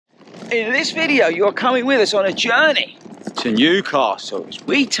In this video, you're coming with us on a journey to Newcastle as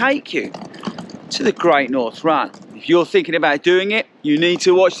we take you to the Great North Run. If you're thinking about doing it, you need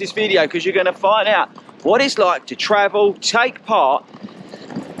to watch this video because you're going to find out what it's like to travel, take part,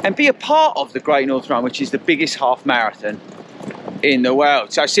 and be a part of the Great North Run, which is the biggest half marathon in the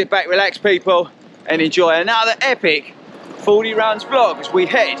world. So sit back, relax, people, and enjoy another epic 40 Runs vlog as we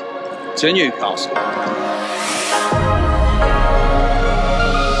head to Newcastle.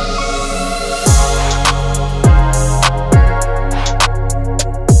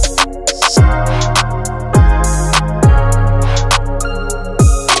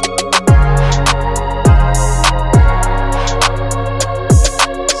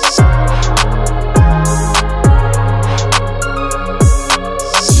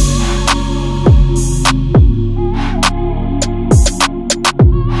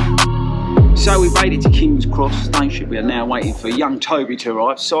 So we made it to King's Cross Station. We are now waiting for young Toby to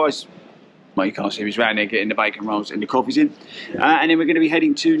arrive. Size, well, you can't see him, he's round there getting the bacon rolls and the coffees in. And then we're going to be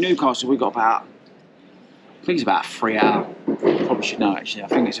heading to Newcastle. We've got about, I think it's about a 3 hour, probably should know actually, I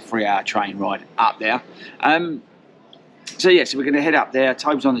think it's a 3 hour train ride up there. So yeah, so we're going to head up there.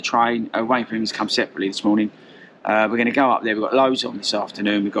 Toby's on the train, waiting for him to come separately this morning. We're going to go up there. We've got loads on this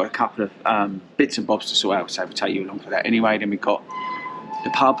afternoon. We've got a couple of bits and bobs to sort out, so we'll take you along for that anyway. Then we've got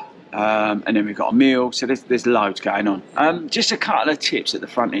the pub. And then we've got a meal, so there's loads going on. Just a couple of tips at the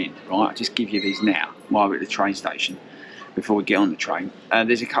front end, right? I'll just give you these now while we're at the train station before we get on the train.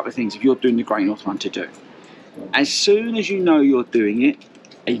 There's a couple of things if you're doing the Great North Run to do. As soon as you know you're doing it,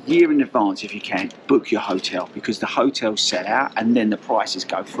 a year in advance if you can, book your hotel because the hotels sell out and then the prices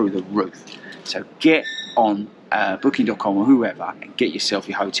go through the roof. So get on booking.com or whoever and get yourself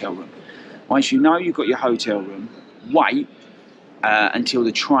your hotel room. Once you know you've got your hotel room, wait until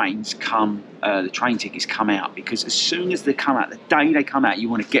the trains come, the train tickets come out, because as soon as they come out, the day they come out, you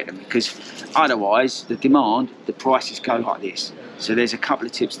want to get them, because otherwise the demand, the prices go like this. So there's a couple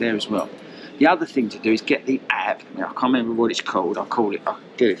of tips there as well. The other thing to do is get the app. I can't remember what it's called. I'll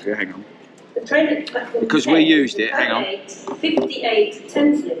get it for you, hang on. The train at platform because we used it, hang on. 58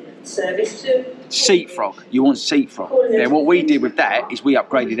 Thameslink service to Seatfrog. You want Seatfrog. Yeah, what we did with that is we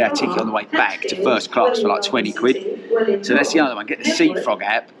upgraded our ticket on the way back to first class for like 20 quid. So that's the other one. Get the Seatfrog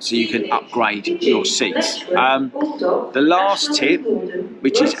app so you can upgrade your seats. The last tip,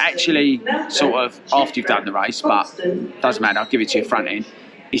 which is actually sort of after you've done the race, but doesn't matter, I'll give it to you front end,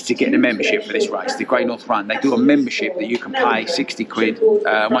 is to get the membership for this race, the Great North Run. They do a membership that you can pay 60 quid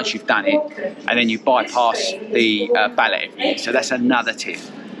once you've done it, and then you bypass the ballot every year. So that's another tip.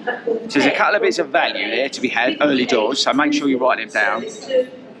 So there's a couple of bits of value there to be had early doors, so make sure you write them down.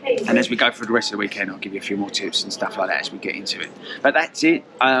 And as we go through the rest of the weekend, I'll give you a few more tips and stuff like that as we get into it. But that's it.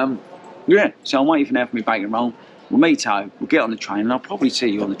 Yeah, so I'm waiting for now for my bacon roll. We'll meet up, we'll get on the train, and I'll probably see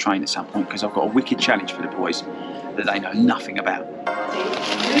you on the train at some point because I've got a wicked challenge for the boys that they know nothing about.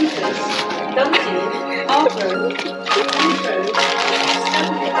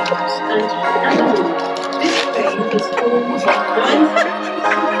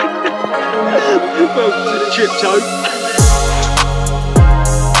 Welcome to the Chip Toe.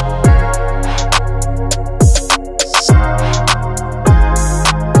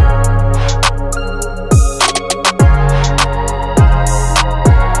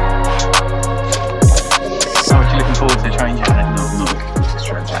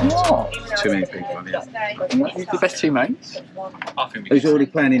 Too many people, yeah. Who's the best two mates? I think who's already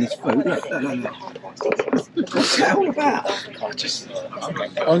planning his food? Look. What's that all about?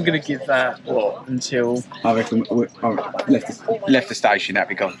 I'm going to give that, what, until... I reckon left the station, that'd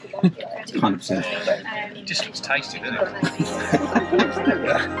be gone. 100%. It just looks tasty, doesn't it?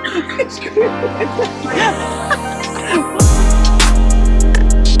 It's good.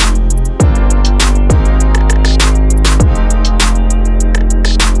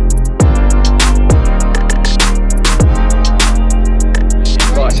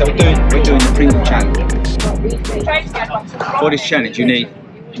 So we're doing the Pringle challenge. For this challenge, you need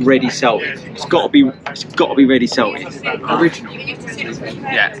ready salted. It's got to be ready salted. Original.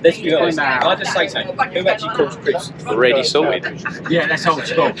 Yeah. Let's be honest. Can I just say something? Who actually calls crisps ready salted? Yeah, that's old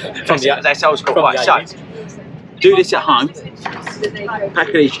school. That's old school. Right. So do this at home.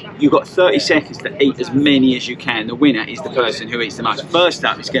 Package. You've got 30 seconds to eat as many as you can. The winner is the person who eats the most. First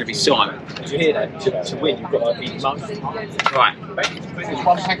up is going to be Simon. Did you hear that? To win, you've got to eat the most. Right.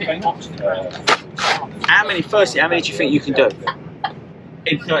 How many do you think you can do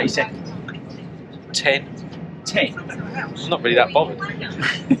in 30 seconds? 10. 10? I'm not really that bothered.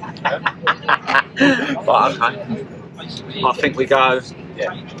 Right, okay. I think we go.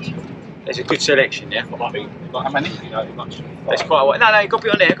 Yeah. There's a good selection, yeah? Like, how many? It's quite a while. No, you've got to be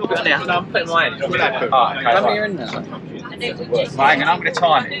on there. Got to be on there. No, I'm putting my hand. Alright, okay. How many are in there? Right, hang on, I'm going to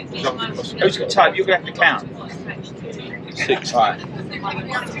time it. Who's got time? You're going to have to count. 6. Right.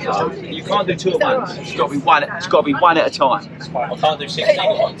 You can't do 2 at once. It's got to be one. It's got to be one at a time. I can't do 16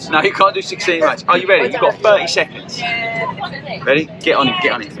 at once. No, you can't do 16 at once. Are you ready? You've got 30 seconds. Ready? Get on it.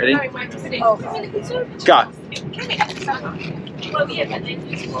 Get on it. Ready? Go.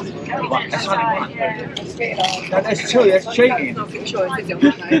 Right, that's only one. No, that's 2. That's cheating.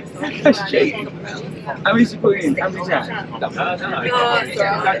 That's cheating. How many's you put in? How many's that? No.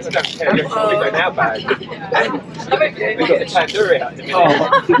 Now bad. We've got the tandoori out.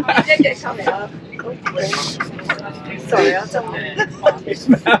 Sorry, I'll tell you. His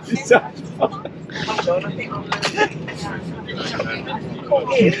mouth is so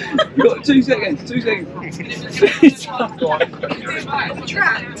You've got 2 seconds. 2 seconds. How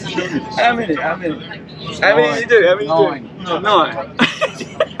many? How many? How many did you do? How many did you do? 9.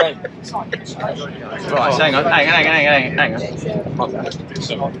 Right, hang on.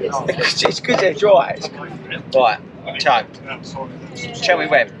 It's good they're dry. Right, Joe. Tell me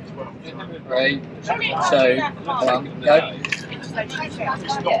when. 3, 2, 1, go.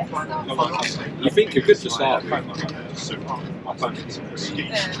 You think you're good to start?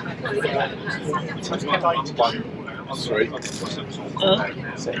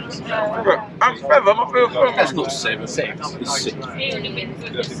 That's not 7. 6. It's 6.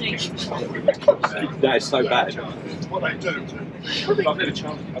 That is so bad.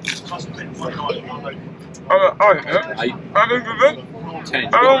 Eight. 10.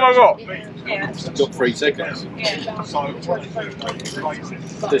 Oh my god! You've got 3 seconds.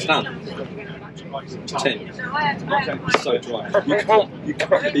 There's none. 10. It's so dry.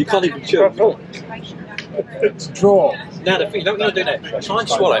 You can't even chew. Draw. Now the thing, you don't want to do that. Try and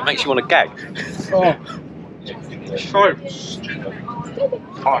swallow, it makes you want to gag. Oh.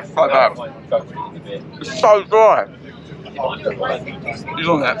 Oh, it's so bad. It's so dry. You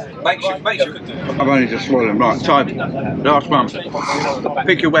want that? Makes you. I've only just swallowed. Right, time. Last one.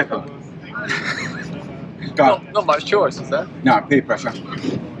 Pick your weapon. Go. Not much choice, is there? No, peer pressure.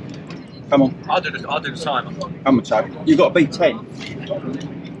 Come on. I'll do the timer. Come on, Toby. You've got to beat 10.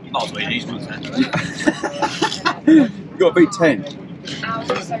 Not as many these ones then. You've got to beat 10.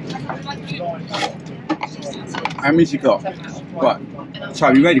 How many's you got? Right.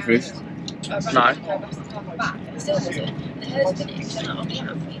 Toby, you ready for this? No.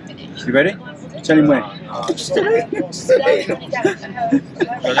 You ready? Tell him when.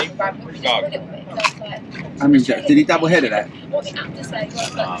 Ready? Go. How many did he double header that?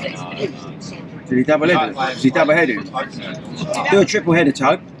 Did he double header? Was he double headed? Do a triple header,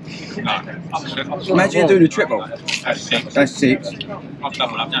 Toad. No. Imagine doing a triple. That's 6. That's 6. I'll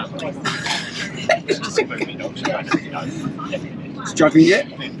double up now. Struggling yet?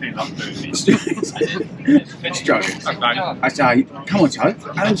 Struggling. I say, come on, Toad.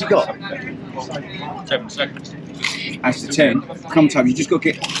 How long's you got? 7 seconds. That's the 10. Come on, Toad. You just got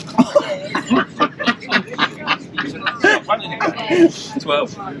to get.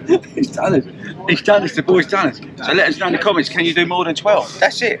 12. He's done it. He's done it. The boy's done it. So let us know in the comments. Can you do more than 12?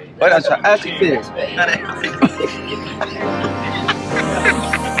 That's it. Well done, sir. How's it feel?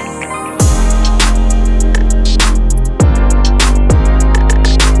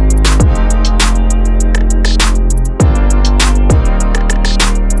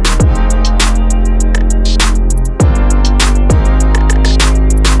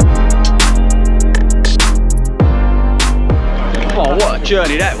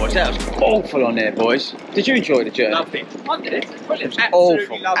 Journey that was awful on there, boys. Did you enjoy the journey? Loved it. I did it. Brilliant.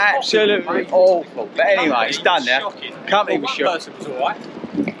 Awful, Loved it. absolutely awful. But anyway, it's done now. Company was One shocking. person was alright.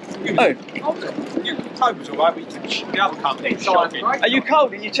 Who? Toad was alright, but the other company was shocking. Are you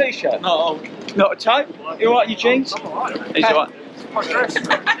cold in your t-shirt? No. Not a toe? You alright in your jeans? I'm alright. He's alright. My dress.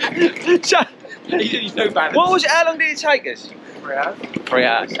 So, He's no bad. what was it? How long did it take us? 3 hours. 3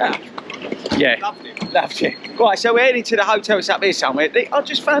 hours. Yeah. Loved it. Loved it. Right, so we're heading to the hotel. It's up here somewhere. I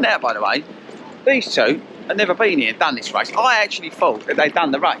just found out, by the way, these two have never been here and done this race. I actually thought that they'd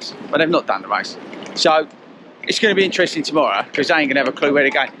done the race, but they've not done the race. So it's going to be interesting tomorrow because they ain't going to have a clue where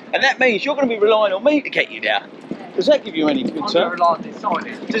they're going. And that means you're going to be relying on me to get you there. Does that give you any concern? Does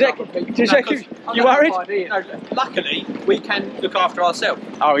that give you worried? No, luckily, we can look after ourselves.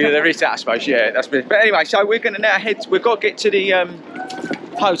 Oh yeah, there is that, I suppose. Yeah, that's. But anyway, so we're going to now head. We've got to get to the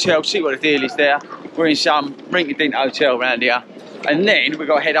hotel, see what the deal is there. We're in some rinky-dink hotel around here, and then we've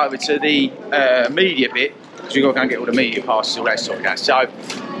got to head over to the media bit because we've got to go and get all the media passes, all that sort of stuff.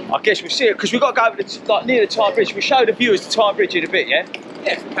 So I guess we'll see it because we've got to go over the, like, near the Tyne Bridge. We'll show the viewers the Tyne Bridge in a bit, yeah?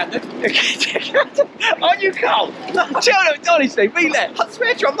 Yes, we can do. Aren't you cold? Tell them, honestly, be there. I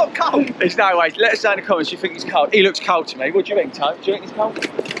swear to you, I'm not cold. There's no way. Let us know in the comments if you think he's cold. He looks cold to me. What do you think, Tone? Do you think he's cold?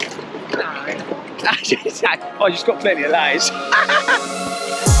 No. I just got plenty of layers.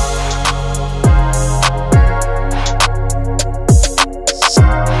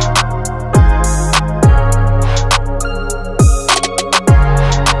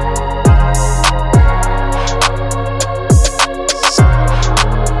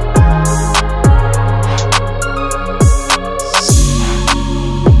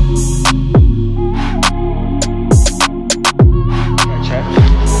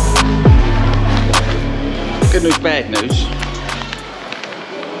 Good news, bad news.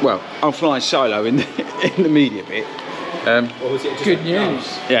 Well, I'm flying solo in the media bit. Good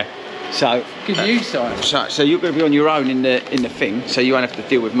news. Yeah. So. Good news, Simon. So you're going to be on your own in the thing, so you won't have to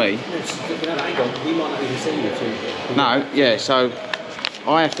deal with me. No. Yeah. So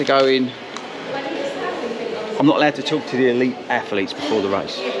I have to go in. I'm not allowed to talk to the elite athletes before the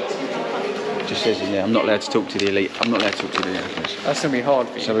race. It just says in there, I'm not allowed to talk to the elite. I'm not allowed to talk to the athletes. That's going to be hard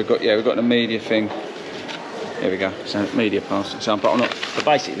for you. So we've got the media thing. There we go. So media pass. So but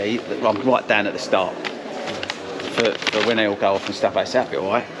basically I'm right down at the start for when they all go off and stuff. That's that bit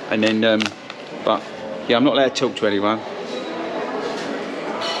alright. And then but yeah, I'm not allowed to talk to anyone.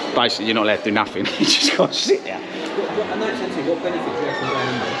 Basically, you're not allowed to do nothing. You just got to sit there. What benefit do you have from going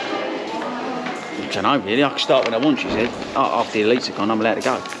in there? I don't know really. I can start when I want. She said. After the elites are gone, I'm allowed to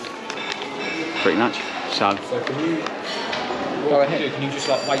go. Pretty much. So can you go ahead? Can you just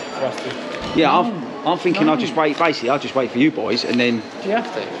like wait for us to? yeah, I'm thinking I'll just wait. Basically, I'll just wait for you boys, and then. Do you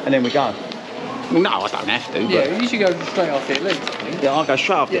have to? And then we go. Well, no, I don't have to. Yeah, but you should go straight off the elites, I think. yeah, I'll go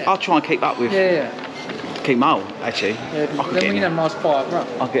straight after. Yeah. I'll try and keep up with. Yeah. Keep my old, actually. Yeah, then we can have a nice quiet run.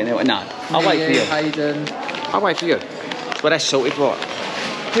 I'll get in there. No, I'll wait for you. Hayden. I'll wait for you. Well, that's sorted, right.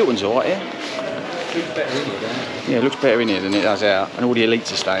 Hilton's alright here. Looks better in here, doesn't it? Yeah, it looks better in here than it does out. And all the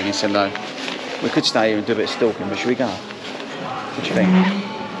elites are staying here, so no. We could stay here and do a bit of stalking, but should we go? What do you think?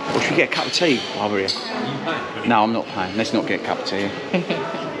 Or should we get a cup of tea while we're here? Are you paying? No, I'm not paying. Let's not get a cup of tea here.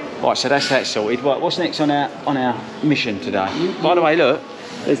 Right, so that's that sorted. Right, what's next on our mission today? By the way, look,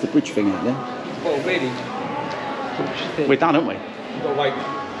 there's the bridge thing out there. Well, really, We're done, aren't we? you've got to wait.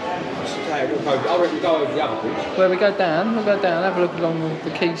 I reckon we go over the other bridge. Where we go down, have a look along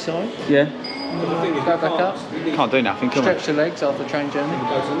the quayside. Yeah. But the thing is, Go back up. Can't do nothing, can we? Stretch the legs after the train journey.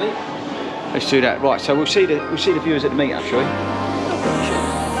 Go to the meet. Let's do that. Right, so we'll see the viewers at the meet-up, shall we?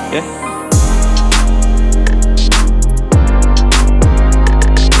 Yeah.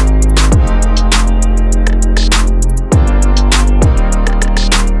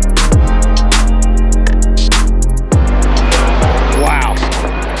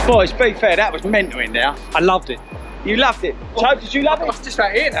 Wow. Boys, be fair, that was mental in there. I loved it. You loved it. Joe, did you love I it? was just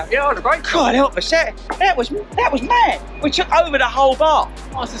about here now. Yeah, I had a great time. God help us, that was mad. We took over the whole bar.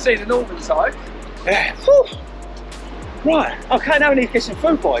 Nice to see the northern side. Yeah. Whew. Right, okay, now we need to get some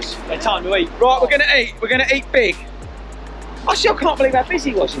food, boys. It's time to eat. Right, we're gonna eat big. I still can't believe how busy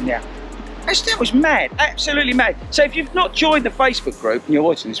it was in there. That was mad, absolutely mad. So if you've not joined the Facebook group and you're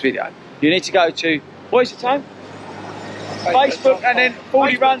watching this video, you need to go to, what is the time? Facebook and then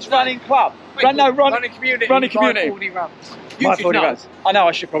 40 Runs Running Club. Running community. Running community. 40 runs. My 40 Runs. I know,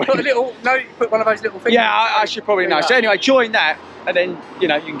 I should probably. Put a little, no, put one of those little things. Yeah, I should probably know. So anyway, join that, and then you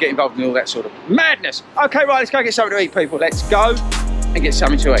can get involved in all that sort of madness. Okay, right, let's go get something to eat, people. Let's go and get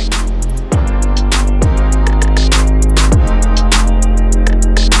something to eat.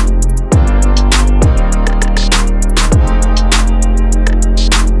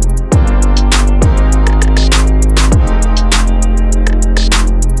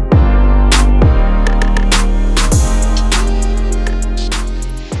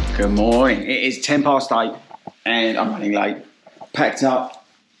 Good morning. It is 8:10 and I'm running late. Packed up.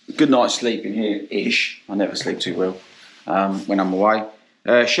 Good night's sleep in here-ish. I never sleep too well when I'm away.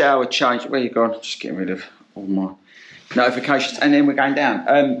 Shower, change. Where you gone? Just getting rid of all my notifications. And then we're going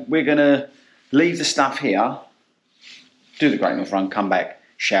down. We're going to leave the stuff here, do the Great North Run, come back,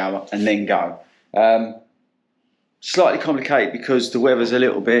 shower, and then go. Slightly complicated because the weather's a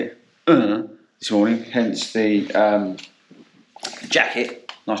little bit this morning, hence the jacket.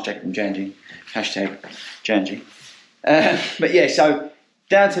 Nice jacket from Janji. Hashtag Janji. But yeah, so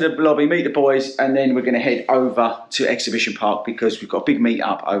down to the lobby, meet the boys, and then we're going to head over to Exhibition Park because we've got a big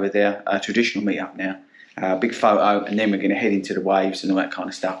meet-up over there, a traditional meet-up now, big photo, and then we're going to head into the waves and all that kind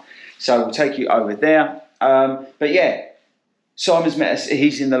of stuff. So we'll take you over there. But yeah, Simon's met us.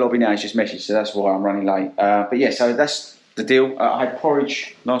 He's in the lobby now. He's just messaged, so that's why I'm running late. But yeah, so that's the deal. I had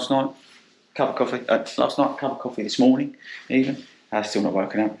porridge last night, cup of coffee. Last night, cup of coffee this morning, even. Still not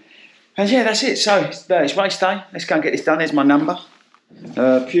woken up. And yeah, that's it. So it's race day. Let's go and get this done. There's my number.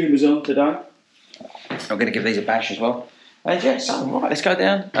 Puma's on today. I'm going to give these a bash as well. And yeah, so right, let's go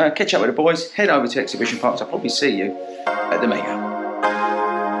down, catch up with the boys, head over to Exhibition Parks. I'll probably see you at the meet-up.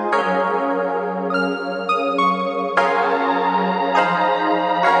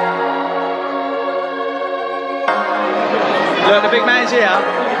 Look, the big man's here,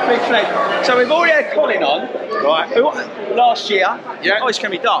 big flag. So we've already had Colin on, right? Last year. Yeah. Oh, it's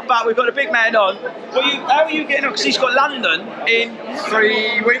going to be dark. But we've got a big man on. How are you getting on? Because he's got London in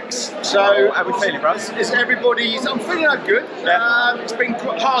 3 weeks. So how are we feeling, bro? I'm feeling good. Yeah. It's been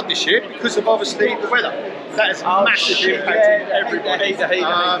quite hard this year because of obviously the weather. That has massively impacted everybody.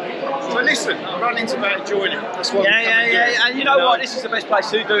 But listen, I'm running to about enjoying it. That's what Yeah. And you know what? This is the best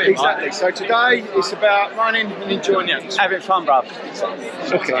place to do it. Exactly. Right? So today it's about running and enjoying it. Having fun, bruv.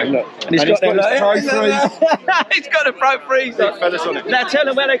 Okay, look. And he's got his Pro Freeze. He's got a Pro Freeze. Big fellas on it. Now tell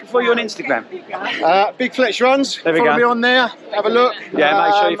them where they can follow you on Instagram. Big Fletch Runs. There we follow go. me on there. Have a look. Yeah,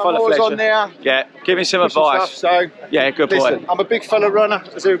 make sure you follow I'm always Fletcher. on there. Yeah, give him some advice. Stuff, so yeah, good boy. listen, I'm a big fella runner,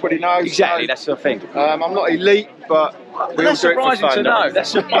 as everybody knows. Exactly, so, that's the thing. I'm not elite, but we all That's do it for surprising fun. to know. That's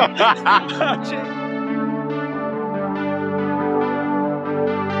surprising.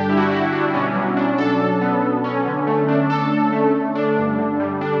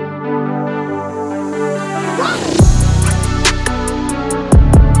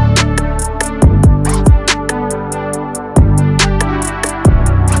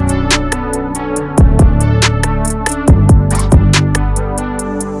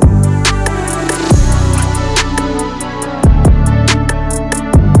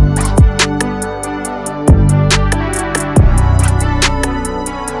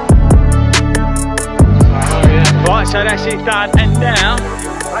 So that's it done, and now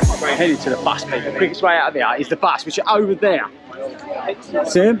we're heading to the bus, people. The quickest way out of there is the bus, which is over there.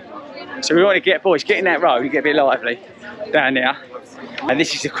 See him? So we want to get, boys, get in that road, you get a bit lively down there. And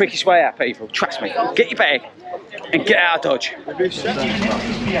this is the quickest way out, people. Trust me. Get your bag and get out of Dodge. You're in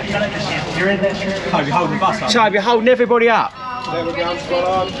that holding the bus up. So you're holding everybody up. There we go, spot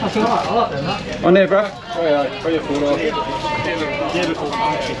on. That's alright, I like that. On there, bro.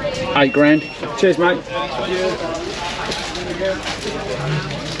 £8 grand. Cheers, mate.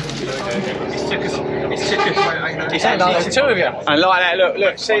 It's two of you. And like that,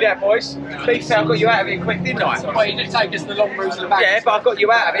 look, see that, boys? Please say I got you out of here quick, didn't I? Well, you just take us the long route to the back. Yeah, but I got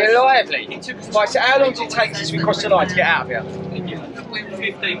you out of here lively. Right, so how long did it take since we crossed the line to get out of here?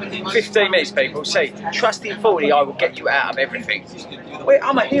 15 minutes. 15 minutes, people. See, trust in 40, I will get you out of everything.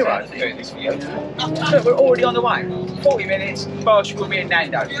 I'm a hero for doing this for you. Look, we're already on the way. 40 minutes, Bosch will be in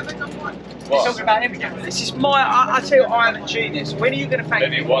Nando. You're talking about everything. This is my, I tell you, I am a genius. When are you going to thank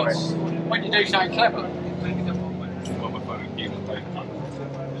me for it? When you do something clever.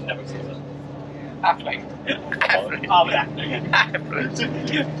 Athlete.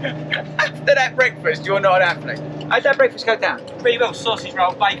 After that breakfast, you're not an athlete. How'd that breakfast go down? Pretty well, sausage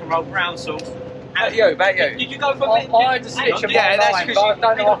roll, bacon roll, brown sauce. About you. Did you go for I had to switch of Yeah, my that's mind, because but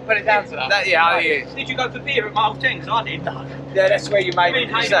I don't know if I put it down to that. Yeah, it is. Did you go for beer at Mile 10? Because I did. Yeah, that's where you made Me the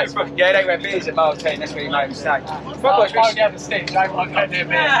and mistake. Hayden. Yeah, they went beers at Mile 10, that's where you made a mistake. I won't have a stick, I won't go near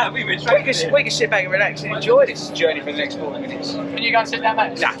beer. Yeah, we were We can sit back and relax and enjoy this journey for the next 40 minutes. Can you go and sit down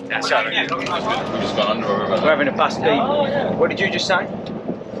there? Nah, that's all right. Yeah, We're having a bus beat. What did you just say?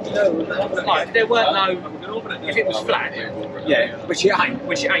 like, there weren't no. If it was flat, Yeah, which it ain't.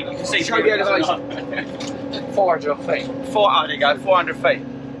 which it ain't, you can see. Show the elevation. 400 feet. Oh, there you go, 400 feet.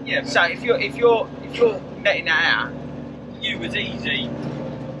 Yeah, So if you're netting that out, you was easy.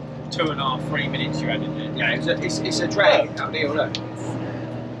 2.5, 3 minutes you had in there. yeah, it's a drag up there, look.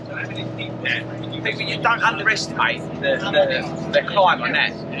 People, you don't underestimate the climb on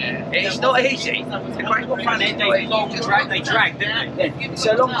that. It's not easy. The Great Wall Front is not easy. They dragged, didn't they? Yeah, it's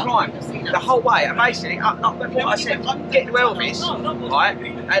a long climb. The whole way, and basically, what I said, get to Elvis, right,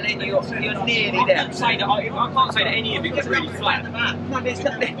 and then you're nearly there. I can't say that any of it was really flat. No,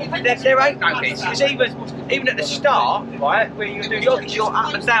 there ain't no bits. Because even at the start, right, where you're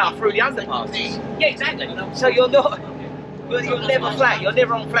up and down through the underpasses. Yeah, exactly. So you're never flat. You're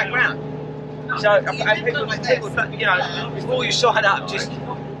never on flat ground. So and people, you know, before you sign up, just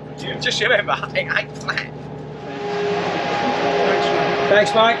remember, it ain't flat.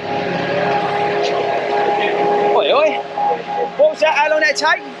 Thanks, mate. Oi. What was that? How long did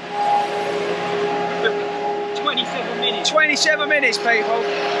that take? 27 minutes. 27 minutes, people.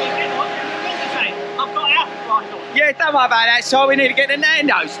 I've got out right on. Yeah, don't worry about that. So we need to get the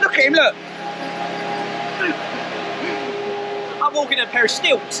Nando's. Look at him, look. like walking in a pair of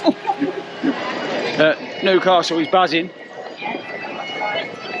stilts. Newcastle is buzzing.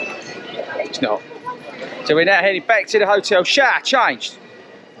 It's not. So we're now heading back to the hotel. Shower changed.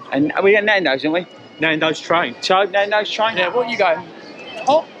 And we had Nando's, didn't we? Nando's train. So, Nando's train? Yeah, what are you going?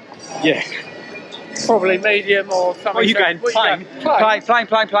 Hot? Yeah. Probably medium or something. What are you going? Plain?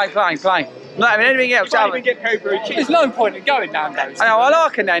 Plane. Not having anything else. You can't even get peri-peri chicken. There's no point in going Nando's. I know, I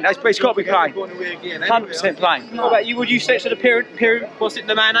like a Nando's, but it's got to be plain. 100% plain. What about you? Would you set to the period? What's it?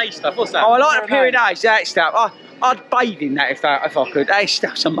 The mayonnaise stuff? What's that? Oh, I like the periodise, that stuff. I'd bathe in that if I could. That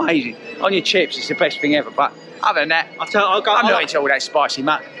stuff's amazing. On your chips, it's the best thing ever. But other than that, I'm not into all that spicy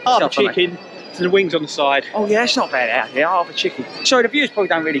mutt. Half a chicken and the wings on the side. Oh yeah, that's not bad out here. Half a chicken. Sorry, the viewers probably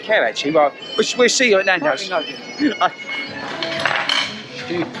don't really care actually. Well, we'll see you at Nando's.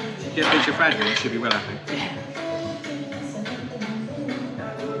 Get a picture of Bradley, you should be well happy.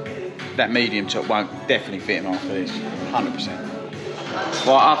 That medium top won't definitely fit him after this, 100%.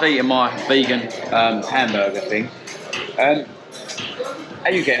 Well, I've eaten my vegan hamburger thing. How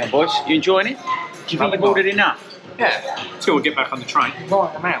are you getting on, boys? You enjoying it? Do you think you've ordered enough? Yeah. Until we get back on the train.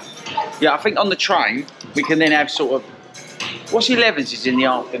 Right amount. Yeah, I think on the train we can then have sort of, what's 11's is in the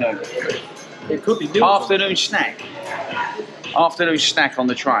afternoon? It could be new. Afternoon snack. Afternoon snack on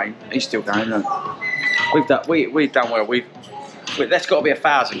the train. He's still going. Look, we've done well. That's got to be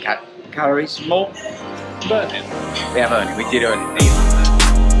 1,000 calories more. Burn it. We have earned it. We did earn it.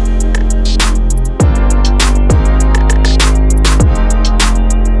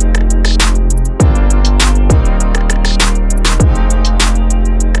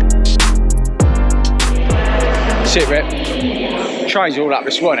 Sit rep. Train's all up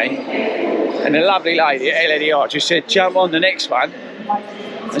to Swanee. And the lovely lady at LNER just said, jump on the next one.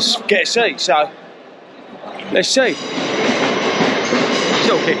 Let's get a seat. So, let's see.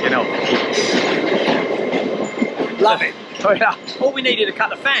 Still kicking on. Love it. All we needed to cut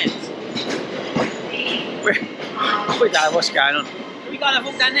the fans. We don't know what's going on. We got to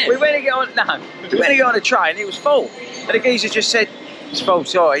walk down there. We went to get on, we went to get on the train, it was full. And the geezer just said, it's full,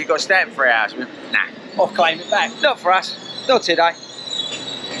 sorry, you've got to stand for 3 hours. We went, nah, I'll claim it back. not for us, not today.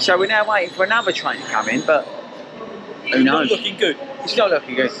 So we're now waiting for another train to come in, but who knows? Not looking good. It's not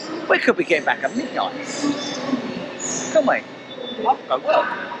looking good. We could be getting back at midnight. Couldn't we? I'll go work.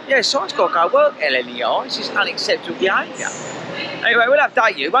 Yeah, so I've got to go work, LNER. This is unacceptable behaviour. Anyway, we'll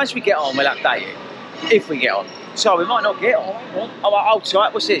update you. Once we get on, we'll update you. If we get on. So we might not get on. Oh, hold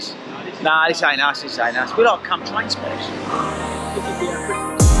tight. What's this? Nah, this ain't us. This ain't us. We like come train spots.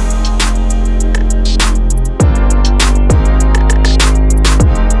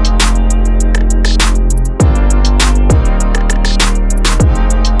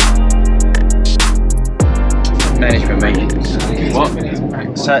 Management meeting. What?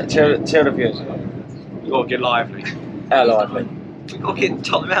 So tell the viewers. We've got to get lively. How lively? We've got to get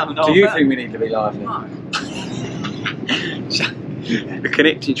Tottenham out. Do you think we need to be lively? No. The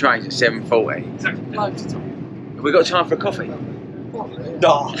connecting train's at 7:40. Exactly. Have we got time for a coffee?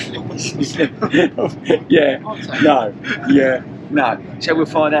 No. Yeah. No. Yeah. No. So we'll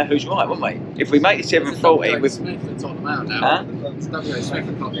find out who's right, won't we? If we make it 7:40, with Smith at Tottenham out now. Huh? WA Smith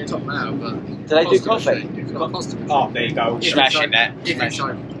at Tottenham out, but do they do coffee? Oh, there you go. Smashing that.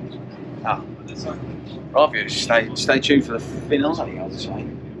 Smashing. Oh. Right, viewers, stay tuned for the finale, I would say.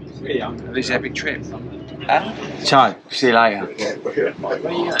 Really Of this epic trip. Huh? So, see you later.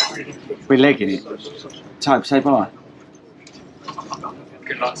 We're legging it. Tobe, say bye.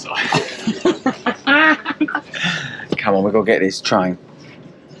 Good luck, Si. Come on, we've got to get this train.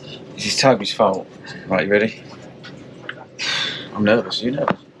 This is Toby's fault. Right, you ready? I'm nervous. Are you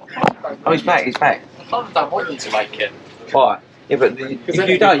nervous? Oh, he's back. He's back. I don't want you to make it. Why? Yeah, but if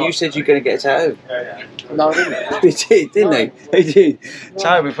you don't, you said you're going to get a tattoo. No, I didn't. He did, didn't he? He did.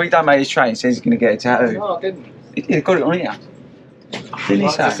 So if we don't make this train, he says he's going to get a tattoo. No, I didn't. He got it on here. Didn't he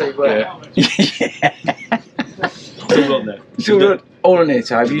say? Yeah. Yeah. It's all on there. It's all on there,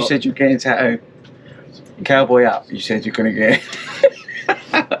 Toby. You said you're getting a tattoo. Cowboy up. You said you're going to get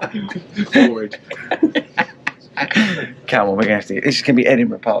Forward. Come on, we're going to have to. This is going to be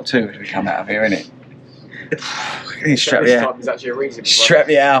Edinburgh Part 2 as we come out of here, isn't it? Strap This the time is actually a reason. strap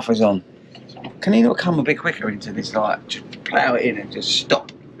the alphas on. Can he not come a bit quicker into this, like, just plough it in and just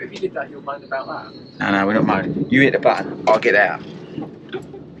stop? If you did that, you'll moan about that. No, we're not moaning. You hit the button, I'll get out.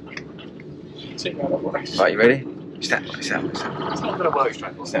 Right, you ready? Stand. It's not going to work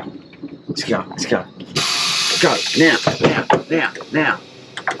straight away. Stand. Let's go. Go, now.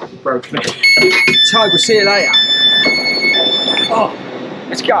 Broken. Tobe, we'll see you later. Oh,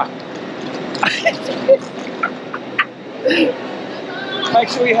 let's go. Make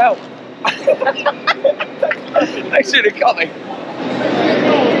sure you help. Thanks for the coffee.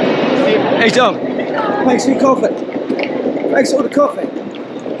 Hey Tom, thanks for your coffee. Thanks for all the coffee.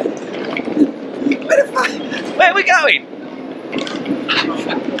 Where are we going?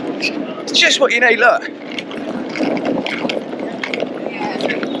 It's just what you need, look.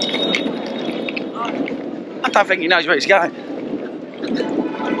 I don't think he knows where he's going.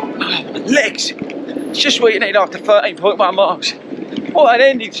 Legs! It's just what you need after 13.1 miles. What an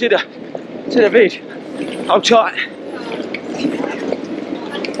ending to the vid. Hold tight.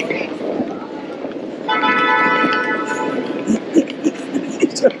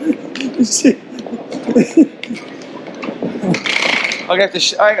 I have to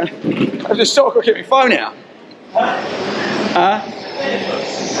stop and get my phone out.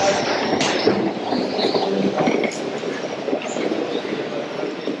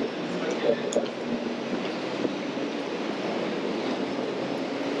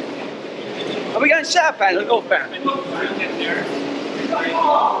 Are we going southbound or northbound?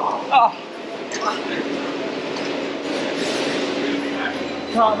 Oh.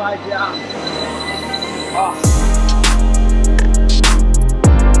 Oh my God. Oh.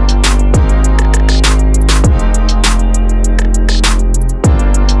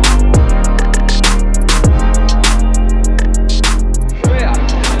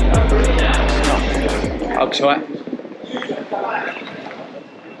 Right.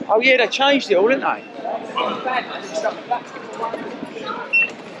 Oh yeah, they changed it all, didn't they?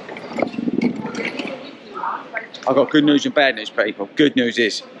 I've got good news and bad news, people. Good news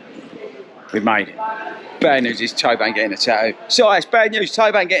is we've made it. Bad news is Tobe ain't getting a tattoo. So it's bad news,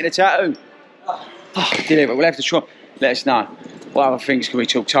 Tobe ain't getting a tattoo. Oh, deliver. We'll have to try. Let us know what other things can we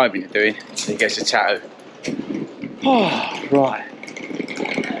talk Tobe into doing so he gets a tattoo. Oh, right.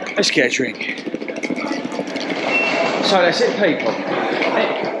 Let's get a drink. So that's it, people.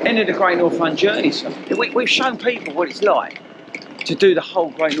 End of the Great North Run journey. So we've shown people what it's like to do the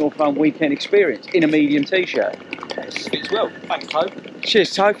whole Great North Run weekend experience in a medium t-shirt. Fits well. Thanks, Tobe.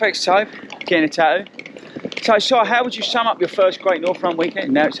 Cheers, Tobe. Thanks, Tobe. Getting a tattoo. So, Si, how would you sum up your first Great North Run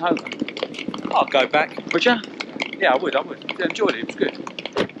weekend? Now it's over. I'll go back. Would you? Yeah, I would. I enjoyed it. It was good.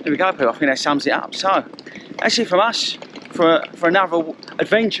 There we go, people. I think that sums it up. So, that's it from us for another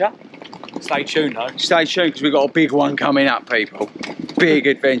adventure. Stay tuned, though. Stay tuned because we've got a big one coming up, people. Big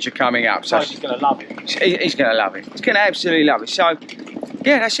adventure coming up. So Toby's going to love it. He's going to love it. He's going to absolutely love it. So,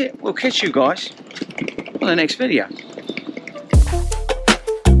 yeah, that's it. We'll catch you guys on the next video.